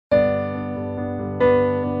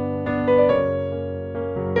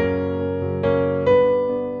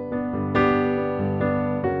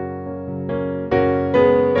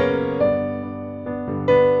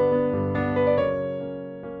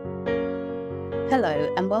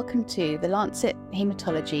Hello and welcome to the Lancet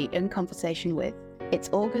Haematology in Conversation With. It's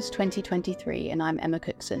August 2023 and I'm Emma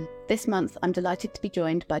Cookson. This month I'm delighted to be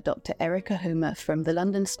joined by Dr. Ohuma from the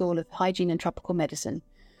London School of Hygiene and Tropical Medicine,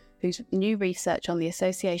 whose new research on the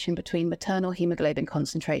association between maternal haemoglobin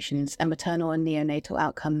concentrations and maternal and neonatal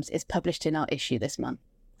outcomes is published in our issue this month.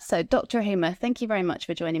 So Dr. Ohuma, thank you very much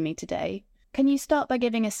for joining me today. Can you start by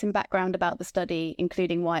giving us some background about the study,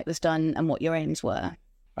 including why it was done and what your aims were?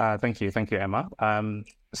 Thank you, Emma.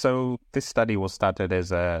 So this study was started as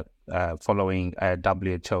following a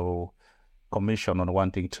WHO commission on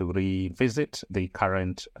wanting to revisit the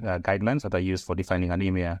current guidelines that are used for defining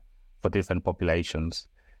anemia for different populations.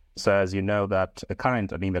 So as you know, that the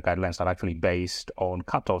current anemia guidelines are actually based on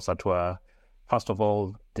cutoffs that were, first of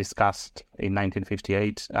all, discussed in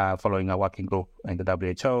 1958 following a working group in the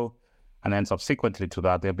WHO. And then subsequently to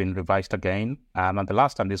that, they've been revised again. And the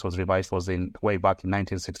last time this was revised was way back in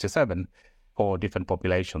 1967 for different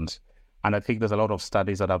populations. And I think there's a lot of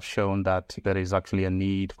studies that have shown that there is actually a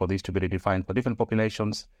need for this to be redefined for different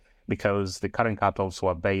populations because the current cutoffs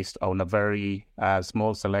were based on a very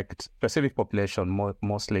small, select, specific population,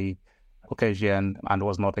 mostly Caucasian, and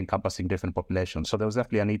was not encompassing different populations. So there was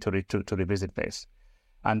definitely a need to revisit this.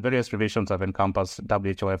 And various revisions have encompassed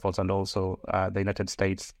WHO efforts, and also the United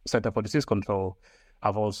States Center for Disease Control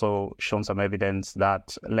have also shown some evidence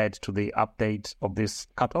that led to the update of these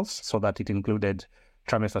cutoffs so that it included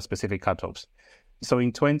trimester-specific cutoffs. So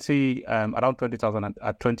in around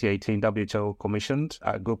 2018, WHO commissioned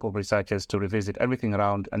a group of researchers to revisit everything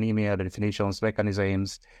around anemia, the definitions,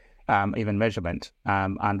 mechanisms, even measurement.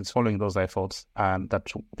 And it's following those efforts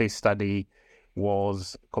that this study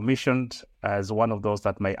was commissioned as one of those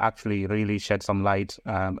that may actually really shed some light,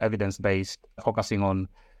 evidence-based, focusing on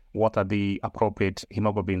what are the appropriate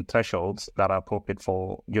hemoglobin thresholds that are appropriate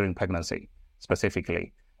for during pregnancy,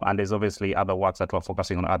 specifically. And there's obviously other works that were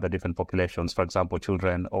focusing on other different populations, for example,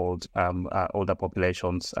 children, older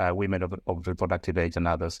populations, women of reproductive age, and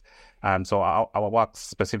others. So our work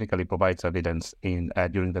specifically provides evidence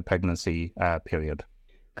during the pregnancy period.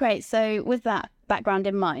 Great. So with that background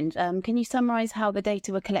in mind, can you summarise how the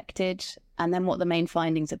data were collected and then what the main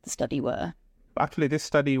findings of the study were? Actually, this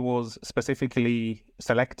study was specifically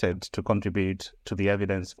selected to contribute to the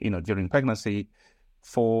evidence, during pregnancy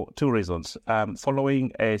for two reasons.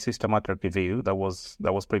 Following a systematic review that was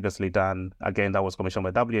previously done, again, that was commissioned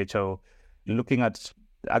by WHO, looking at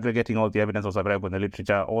aggregating all the evidence that was available in the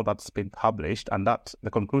literature, all that's been published, and that the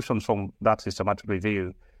conclusions from that systematic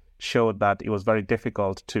review showed that it was very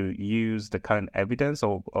difficult to use the current evidence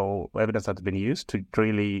or evidence that's been used to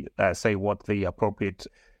really say what the appropriate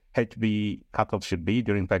HB cutoff should be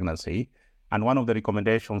during pregnancy. And one of the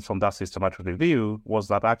recommendations from that systematic review was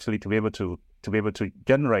that actually to be able to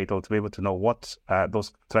generate or to be able to know what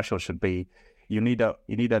those thresholds should be, you need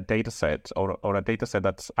a data set or a data set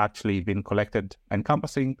that's actually been collected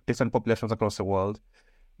encompassing different populations across the world,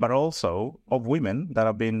 but also of women that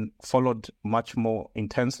have been followed much more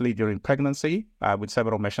intensely during pregnancy with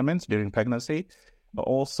several measurements during pregnancy. But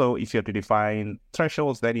also, if you have to define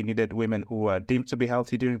thresholds, then you needed women who were deemed to be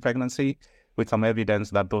healthy during pregnancy, with some evidence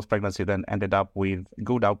that those pregnancies then ended up with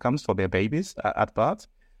good outcomes for their babies at birth.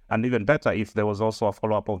 And even better, if there was also a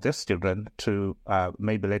follow-up of these children to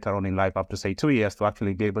maybe later on in life, up to say 2 years, to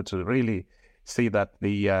actually be able to really see that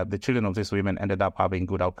the children of these women ended up having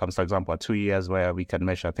good outcomes, for example, at 2 years, where we can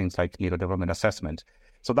measure things like neurodevelopment assessment.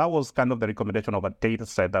 So that was kind of the recommendation of a data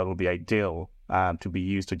set that would be ideal to be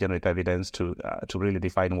used to generate evidence to really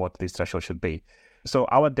define what this threshold should be. So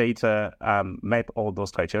our data met all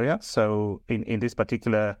those criteria. So in this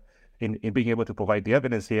particular, in being able to provide the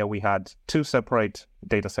evidence here, we had two separate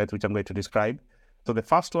data sets, which I'm going to describe. So the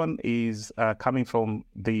first one is coming from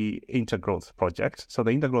the Intergrowth project. So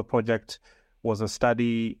the Intergrowth project was a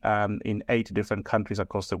study in 8 different countries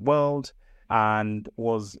across the world, and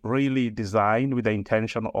was really designed with the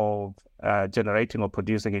intention of generating or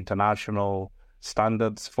producing international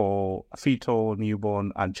standards for fetal,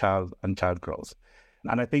 newborn, and child growth.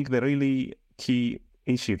 And I think the really key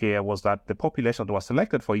issue here was that the population that was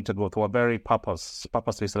selected for Intergrowth were very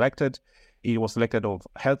purposely selected. It was selected of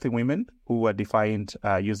healthy women who were defined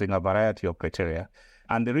using a variety of criteria.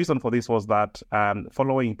 And the reason for this was that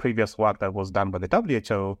following previous work that was done by the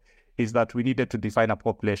WHO is that we needed to define a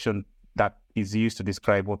population that is used to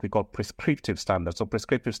describe what we call prescriptive standards. So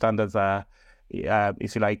prescriptive standards are,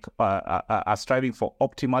 if you like, are striving for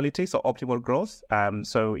optimality, so optimal growth.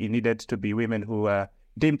 So it needed to be women who were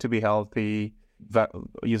deemed to be healthy,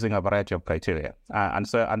 using a variety of criteria. And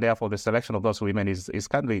therefore the selection of those women is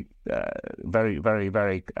currently very, very,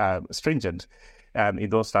 very stringent in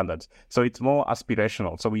those standards. So it's more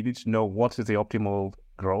aspirational. So we need to know what is the optimal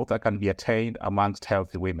growth that can be attained amongst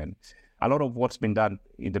healthy women. A lot of what's been done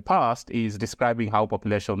in the past is describing how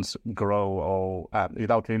populations grow or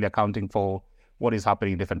without really accounting for what is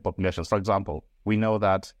happening in different populations. For example, we know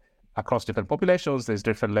that across different populations, there's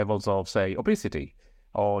different levels of, say, obesity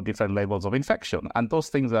or different levels of infection. And those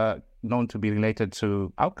things are known to be related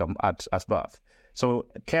to outcome at birth. So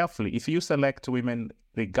carefully, if you select women,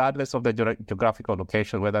 regardless of their geographical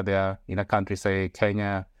location, whether they are in a country, say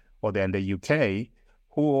Kenya, or they're in the UK,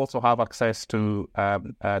 who also have access to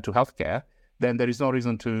healthcare, then there is no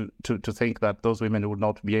reason to think that those women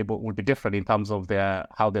would be different in terms of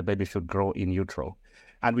how their baby should grow in utero.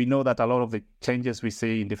 And we know that a lot of the changes we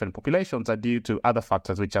see in different populations are due to other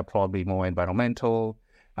factors, which are probably more environmental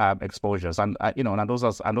exposures, and those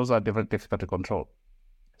are difficult to control.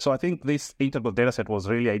 So I think this integral data set was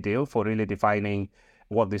really ideal for really defining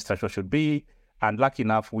what this threshold should be. And lucky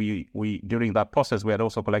enough, we during that process, we had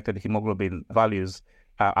also collected hemoglobin values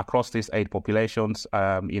across these 8 populations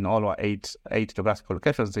in all our eight geographical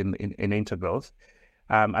locations in intergrowth.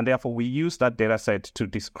 And therefore, we used that data set to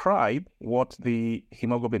describe what the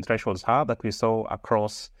hemoglobin thresholds are that we saw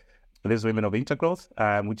across these women of intergrowth,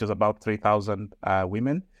 which is about 3,000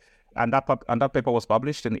 women. And that paper was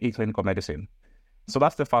published in eClinical Medicine. So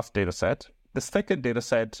that's the first data set. The second data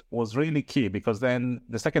set was really key because then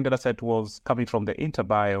the second data set was coming from the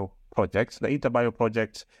InterBio project. The InterBio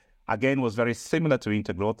project, again, was very similar to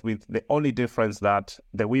intergrowth, with the only difference that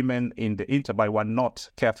the women in the InterBio were not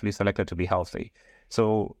carefully selected to be healthy.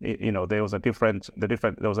 So, there was a different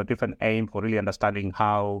aim for really understanding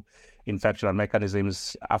how infection and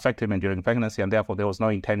mechanisms affect women during pregnancy, and therefore there was no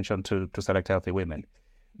intention to select healthy women.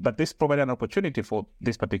 But this provided an opportunity for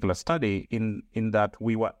this particular study in that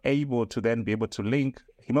we were able to then be able to link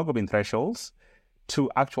hemoglobin thresholds to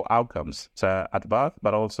actual outcomes at birth,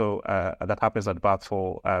 but also that happens at birth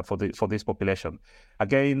for this population.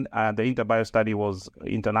 Again, the InterBio study was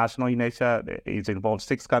international in nature. It involved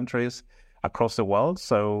 6 countries across the world.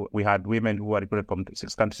 So we had women who were recruited from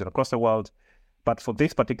 6 countries across the world. But for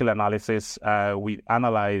this particular analysis, we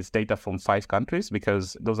analyzed data from 5 countries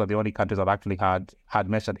because those are the only countries that actually had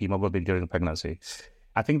measured hemoglobin during pregnancy.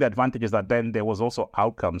 I think the advantage is that then there was also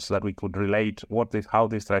outcomes that we could relate how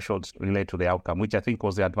these thresholds relate to the outcome, which I think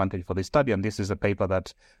was the advantage for this study. And this is a paper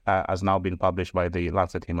that has now been published by the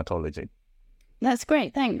Lancet Hematology. That's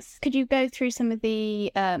great, thanks. Could you go through some of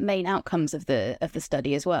the main outcomes of the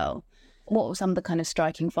study as well? What were some of the kind of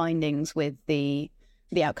striking findings with the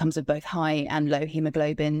outcomes of both high and low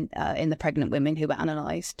hemoglobin in the pregnant women who were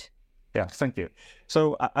analysed? Yeah, thank you.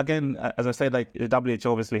 So again, as I said, like the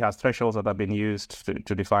WHO obviously has thresholds that have been used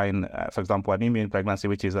to define, for example, anemia in pregnancy,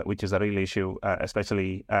 which is a real issue,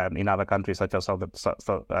 especially in other countries such as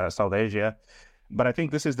South Asia. But I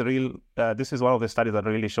think this is this is one of the studies that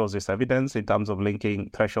really shows this evidence in terms of linking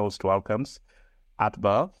thresholds to outcomes at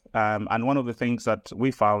birth. And one of the things that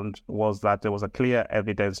we found was that there was a clear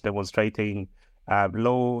evidence demonstrating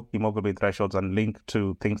low hemoglobin thresholds and linked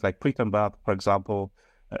to things like preterm birth, for example,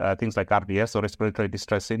 things like RDS or respiratory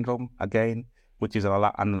distress syndrome, again, which is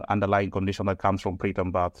an underlying condition that comes from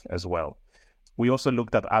preterm birth as well. We also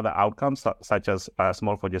looked at other outcomes such as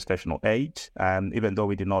small for gestational age, and even though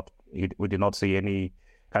we did not see any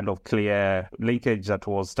kind of clear linkage that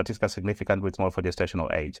was statistically significant with small for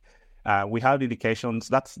gestational age. We have indications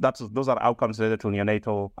those are outcomes related to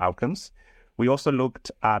neonatal outcomes. We also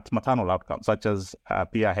looked at maternal outcomes such as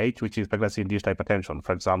PRH, which is pregnancy-induced hypertension,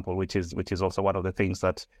 for example, which is also one of the things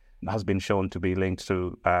that has been shown to be linked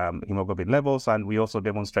to hemoglobin levels. And we also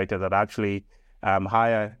demonstrated that actually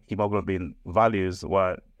higher hemoglobin values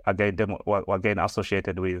were again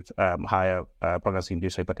associated with higher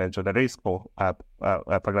pregnancy-induced hypertension, the risk for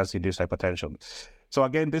pregnancy-induced hypertension. So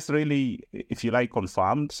again, this really, if you like,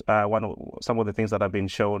 confirmed some of the things that have been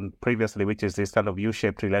shown previously, which is this kind of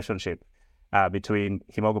U-shaped relationship between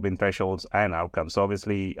hemoglobin thresholds and outcomes. So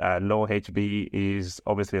obviously, low HB is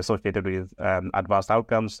obviously associated with adverse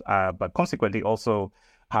outcomes, but consequently also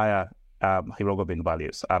higher hemoglobin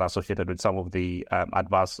values are associated with some of the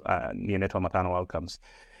adverse neonatal maternal outcomes.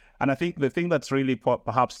 And I think the thing that's really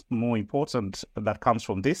perhaps more important that comes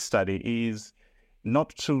from this study is not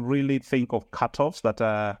to really think of cutoffs that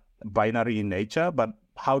are binary in nature, but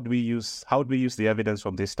how do we use the evidence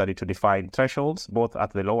from this study to define thresholds, both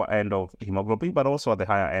at the lower end of hemoglobin, but also at the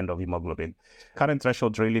higher end of hemoglobin. Current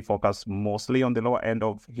thresholds really focus mostly on the lower end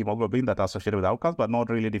of hemoglobin that are associated with outcomes, but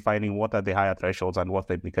not really defining what are the higher thresholds and what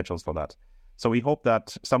the implications for that. So we hope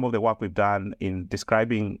that some of the work we've done in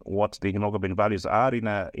describing what the hemoglobin values are in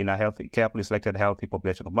a healthy, carefully selected healthy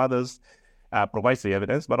population of mothers provides the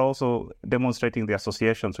evidence, but also demonstrating the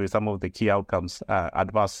associations with some of the key outcomes,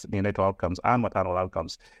 adverse neonatal outcomes and maternal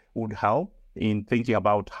outcomes, would help in thinking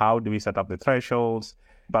about how do we set up the thresholds,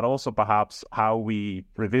 but also perhaps how we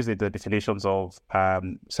revisit the definitions of,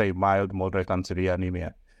 say, mild, moderate, and severe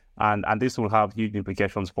anemia. And this will have huge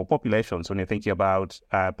implications for populations when you're thinking about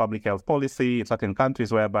public health policy in certain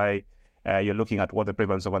countries whereby you're looking at what the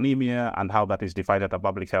prevalence of anemia and how that is defined at a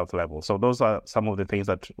public health level. So those are some of the things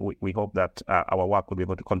that we hope that our work will be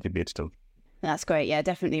able to contribute to. That's great. Yeah,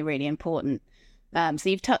 definitely really important. So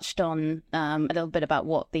you've touched on a little bit about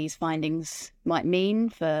what these findings might mean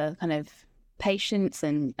for kind of patients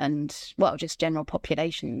and well, just general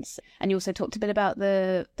populations. And you also talked a bit about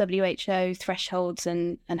the WHO thresholds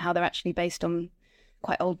and how they're actually based on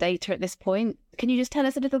quite old data at this point. Can you just tell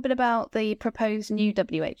us a little bit about the proposed new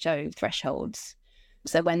WHO thresholds?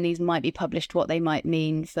 So when these might be published, what they might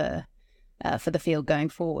mean for the field going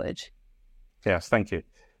forward? Yes, thank you.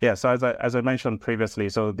 Yeah, so as I mentioned previously,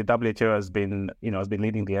 so the WHO has been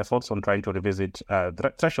leading the efforts on trying to revisit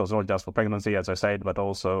thresholds, not just for pregnancy, as I said, but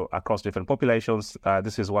also across different populations.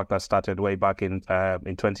 This is work that started way back in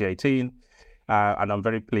 2018. And I'm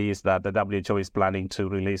very pleased that the WHO is planning to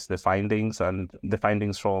release the findings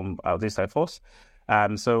from these efforts.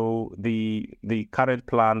 So the current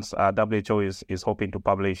plans, WHO is hoping to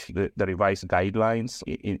publish the revised guidelines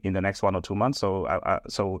in the next 1 or 2 months.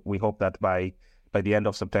 So we hope that by the end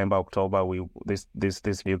of September, October, these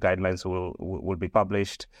new guidelines will be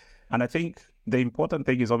published. And I think the important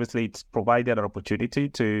thing is obviously it's provided an opportunity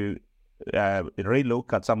to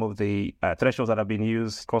relook at some of the thresholds that have been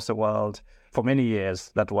used across the world for many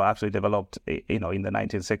years that were actually developed, in the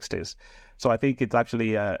 1960s. So I think it's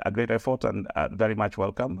actually a great effort and very much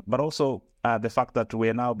welcome. But also the fact that we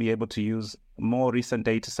are now be able to use more recent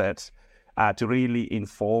data sets to really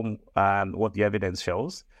inform what the evidence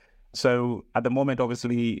shows. So at the moment,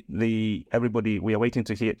 obviously, we are waiting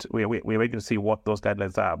to hear. We're waiting to see what those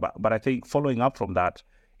guidelines are. But I think following up from that,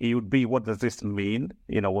 it would be, what does this mean?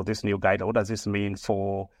 With this new guideline, what does this mean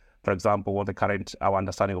for example, what our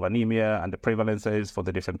understanding of anemia and the prevalences for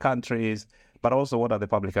the different countries, but also what are the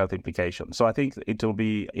public health implications? So I think it will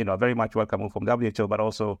be, very much welcome from WHO, but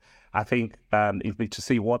also I think it will be to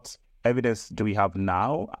see what evidence do we have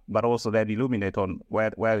now, but also then illuminate on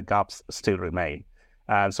where gaps still remain.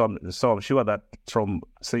 So I'm sure that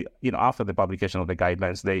after the publication of the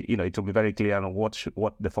guidelines, it will be very clear on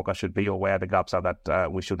what the focus should be or where the gaps are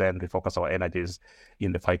that we should then refocus our energies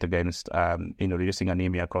in the fight against reducing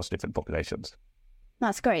anemia across different populations.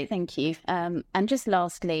 That's great, thank you. And just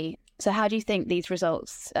lastly, so how do you think these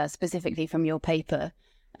results, specifically from your paper,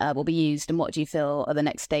 will be used, and what do you feel are the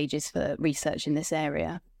next stages for research in this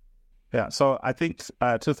area? Yeah, so I think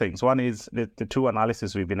two things. One is the two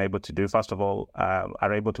analyses we've been able to do, first of all,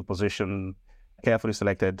 are able to position carefully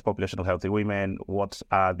selected population of healthy women. What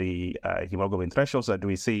are the hemoglobin thresholds that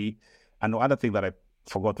we see? And the other thing that I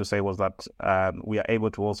forgot to say was that we are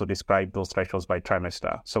able to also describe those thresholds by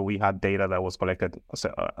trimester. So we had data that was collected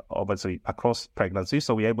obviously across pregnancy.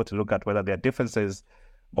 So we're able to look at whether there are differences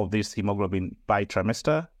of this hemoglobin by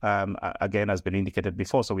trimester, again, has been indicated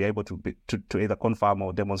before. So we're able to either confirm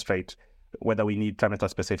or demonstrate whether we need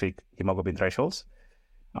trimester-specific hemoglobin thresholds.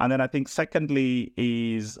 And then I think secondly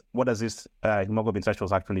is, what does this hemoglobin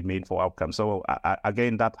thresholds actually mean for outcomes? So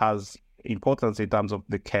again, that has importance in terms of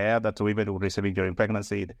the care that women will be receiving during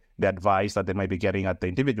pregnancy, the advice that they might be getting at the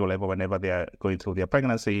individual level whenever they are going through their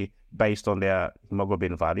pregnancy based on their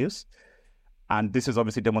hemoglobin values. And this is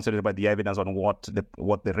obviously demonstrated by the evidence on what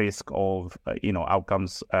the risk of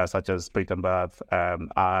outcomes such as preterm birth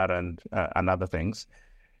are and other things.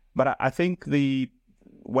 But I think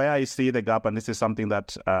where I see the gap, and this is something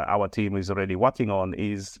that our team is already working on,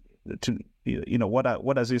 is to what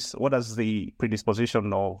does the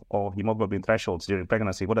predisposition of hemoglobin thresholds during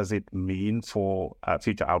pregnancy, what does it mean for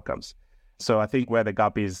future outcomes? So I think where the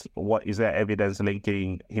gap is, what is there evidence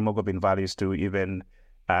linking hemoglobin values to even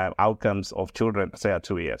outcomes of children, say, at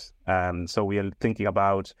 2 years. So we are thinking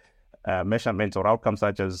about measurements or outcomes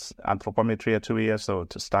such as anthropometry at 2 years, so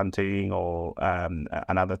to stunting or and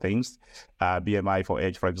other things, BMI for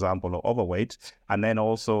age, for example, or overweight, and then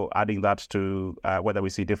also adding that to whether we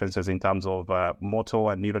see differences in terms of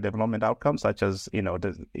motor and neurodevelopment outcomes, such as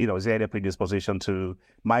is there a predisposition to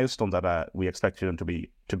milestones that we expect children to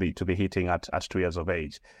be hitting at 2 years of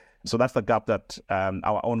age. So that's the gap that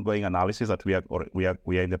our ongoing analysis that we are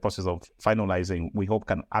in the process of finalizing, we hope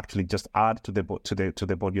can actually just add to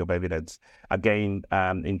the body of evidence again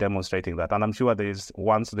in demonstrating that. And I'm sure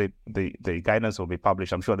once the guidance will be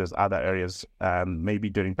published, I'm sure there's other areas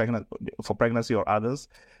maybe for pregnancy or others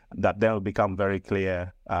that they'll become very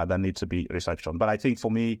clear that need to be researched on. But I think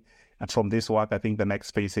for me, from this work, I think the next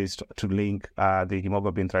phase is to link the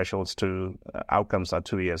hemoglobin thresholds to outcomes at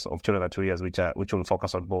 2 years of children at 2 years, which will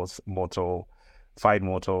focus on both fine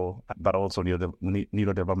motor, but also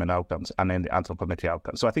neurodevelopment outcomes, and then the anthropometry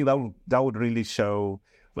outcomes. So I think that would really show,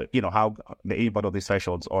 how the impact of these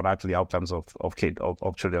thresholds on actually outcomes of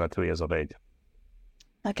children at 2 years of age.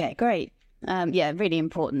 Okay, great. Really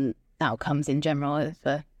important outcomes in general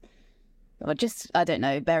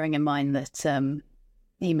bearing in mind that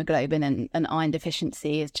hemoglobin and iron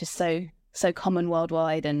deficiency is just so common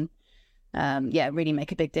worldwide, and really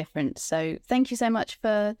make a big difference. So thank you so much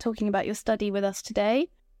for talking about your study with us today.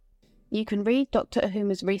 You can read Dr.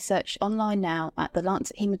 Ohuma's research online now at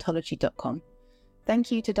thelancethaematology.com.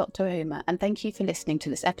 Thank you to Dr. Ohuma, and thank you for listening to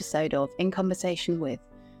this episode of In Conversation With.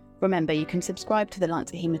 Remember, you can subscribe to The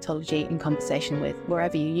Lancet Haematology In Conversation With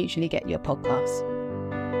wherever you usually get your podcasts.